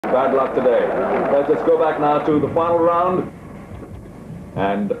bad luck today. Let's just go back now to the final round.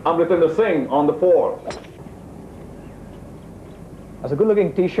 And Amritinder Singh on the 4. That's a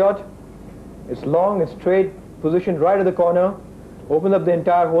good-looking tee shot. It's long, it's straight, positioned right at the corner. Opened up the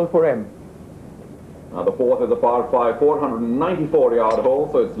entire hole for him. Now the 4th is a par 5, 494-yard hole,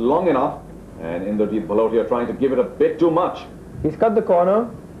 so it's long enough. And Indrajit Bhalotia trying to give it a bit too much. He's cut the corner.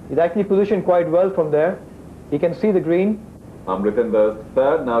 He's actually positioned quite well from there. He can see the green. Amritinder's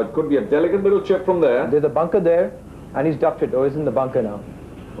 3rd. Now it could be a delicate little chip from there. There's a bunker there, and he's ducked it. Oh, he's in the bunker now.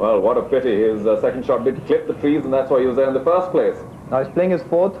 Well, what a pity. His second shot did clip the trees, and that's why he was there in the first place. Now he's playing his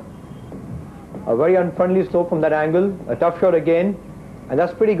 4th. A very unfriendly slope from that angle. A tough shot again, and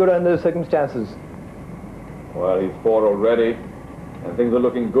that's pretty good under the circumstances. Well, he's 4 already, and things are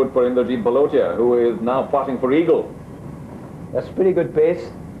looking good for Indrajit Bhalotia, who is now putting for eagle. That's pretty good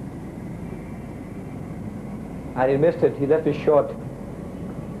pace. And he missed it. He left it short.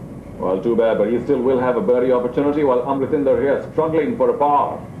 Well, too bad, but he still will have a birdie opportunity, while Amritinder here struggling for a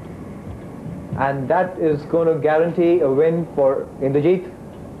par. And that is going to guarantee a win for Indrajit.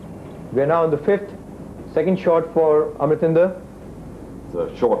 We are now on the 5th. Second shot for Amritinder. It's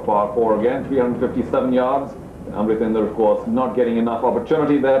a short par 4 again, 357 yards. And Amritinder, of course, not getting enough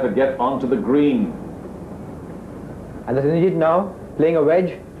opportunity there to get onto the green. And there's Indrajit now playing a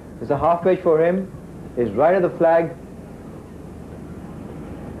wedge. It's a half wedge for him. He's right at the flag.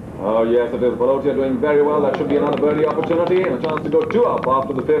 Oh yes, it is. Bhalotia doing very well. That should be another birdie opportunity and a chance to go 2 up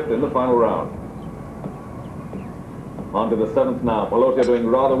after the 5th in the final round. On to the 7th now. Bhalotia doing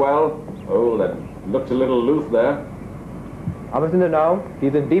rather well. Oh, that looked a little loose there. Amritinder now,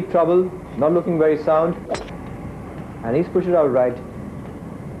 he's in deep trouble, not looking very sound. And he's pushed it out right.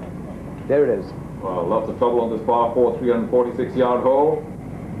 There it is. Well, lots of trouble on this par 4, 346-yard hole.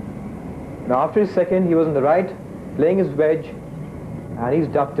 Now after his second, he was on the right, playing his wedge, and he's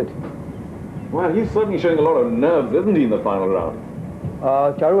ducked it. Well, he's certainly showing a lot of nerves, isn't he, in the final round?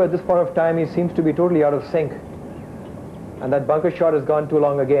 Charu, at this point of time, he seems to be totally out of sync. And that bunker shot has gone too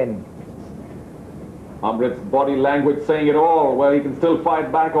long again. Amrit's body language saying it all. Well, he can still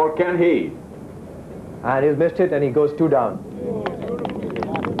fight back, or can he? And he's missed it, and he goes 2 down.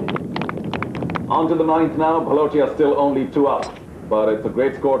 On to the 9th now. Bhalotia still only 2 up. But it's a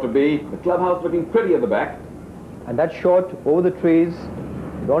great score to be. The clubhouse looking pretty at the back. And that shot over the trees,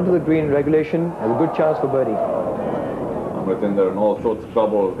 onto the green regulation, has a good chance for birdie. Amritinder in all sorts of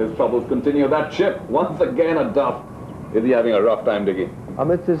trouble. His troubles continue. That chip, once again a duff. Is he having a rough time, Diggy?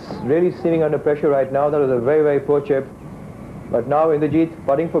 Amit is really seeming under pressure right now. That was a very, very poor chip. But now Indrajit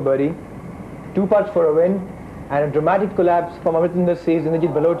putting for birdie. 2 putts for a win. And a dramatic collapse from Amritinder sees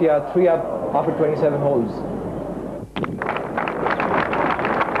Indrajit Bhalotia 3 up after 27 holes.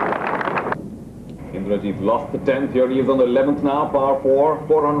 Indrajit lost the 10th. Here he is on the 11th now. Par 4,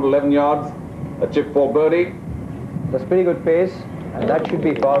 411 yards. A chip for birdie. That's pretty good pace. And that should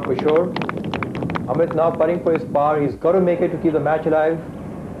be par for sure. Amit now putting for his par. He's got to make it to keep the match alive.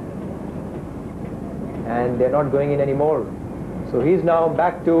 And they're not going in anymore. So he's now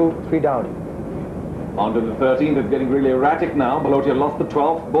back to 3 down. On to the 13th. It's getting really erratic now. Bhalotia lost the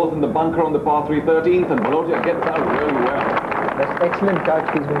 12th, both in the bunker on the par 3 13th, and Bhalotia gets out really well. That's excellent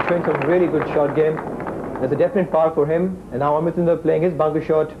touch. He's been showing some really good shot game. There's a definite par for him. And now Amritinder playing his bunker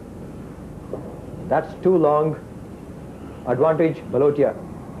shot. That's too long. Advantage Bhalotia.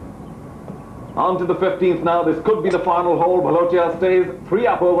 On to the 15th now. This could be the final hole. Bhalotia stays 3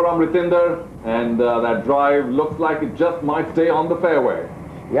 up over Amritinder, and that drive looks like it just might stay on the fairway.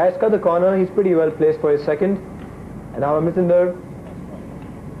 Yeah, he's cut the corner. He's pretty well placed for his second. And now Amritinder.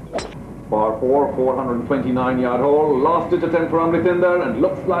 Par 4, 429-yard hole. Last ditch attempt for Amritinder, and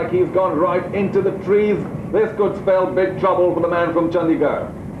looks like he's gone right into the trees. This could spell big trouble for the man from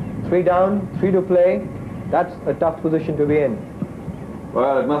Chandigarh. 3 down, 3 to play. That's a tough position to be in.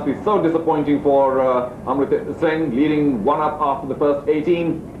 Well, it must be so disappointing for Amritinder Singh, leading 1 up after the first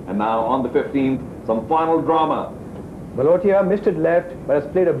 18, and now on the 15th, some final drama. Bhalotia missed it left, but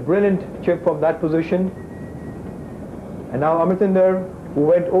has played a brilliant chip from that position. And now Amritinder, who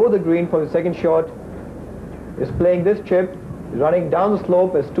went over the green for the second shot, is playing this chip, running down the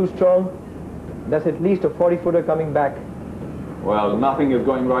slope as too strong. That's at least a 40-footer coming back. Well, nothing is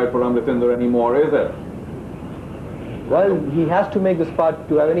going right for Amritinder anymore, is it? Well, he has to make this putt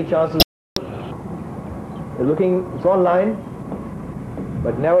to have any chances. It's on line,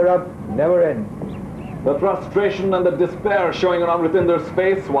 but never up, never in. The frustration and the despair showing on Amritinder's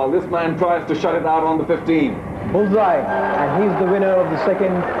face while this man tries to shut it out on the 15. Bullseye, and he's the winner of the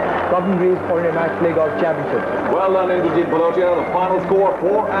second Coventry's Foreign Match Play Golf Championship. Well done, Indrajit Bhalotia. The final score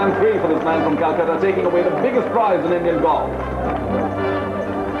 4-3 for this man from Calcutta, taking away the biggest prize in Indian golf.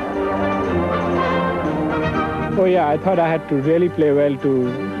 Oh yeah, I thought I had to really play well to,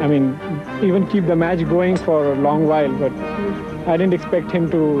 even keep the match going for a long while, but I didn't expect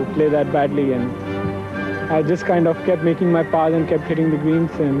him to play that badly, and I just kind of kept making my pass and kept hitting the greens,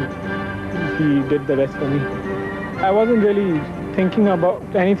 and he did the rest for me. I wasn't really thinking about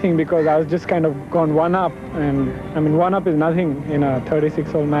anything because I was just kind of gone one up, and one up is nothing in a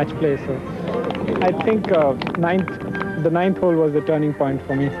 36-hole match play, so I think the ninth hole was the turning point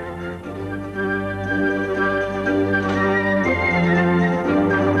for me.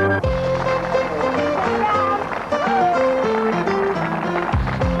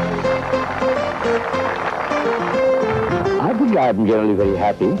 I think I'm generally very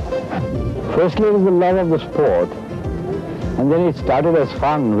happy. Firstly, it was the love of the sport, and then it started as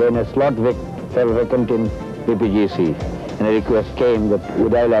fun when a slot fell vacant in BPGC, and a request came that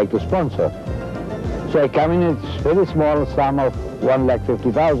would I like to sponsor. So I come in a very small sum of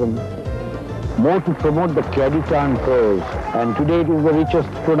 1,50,000, more to promote the Credit-Earn Tours, and today it is the richest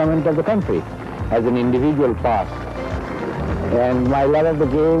tournament of the country as an individual pass. And my love of the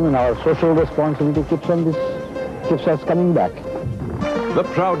game and our social responsibility keeps us coming back. The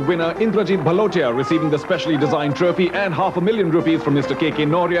proud winner, Indrajit Bhalotia, receiving the specially designed trophy and ₹500,000 rupees from Mr. K.K.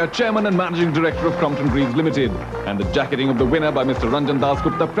 Noria, Chairman and Managing Director of Crompton Greaves Limited, and the jacketing of the winner by Mr. Ranjan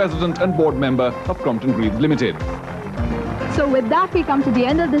Dasgupta, President and Board Member of Crompton Greaves Limited. So with that, we come to the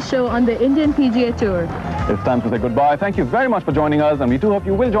end of the show on the Indian PGA Tour. It's time to say goodbye. Thank you very much for joining us, and we do hope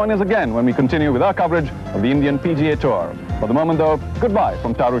you will join us again when we continue with our coverage of the Indian PGA Tour. For the moment, though, goodbye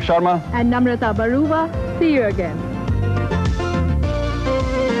from Taru Sharma and Namrata Baruva. See you again.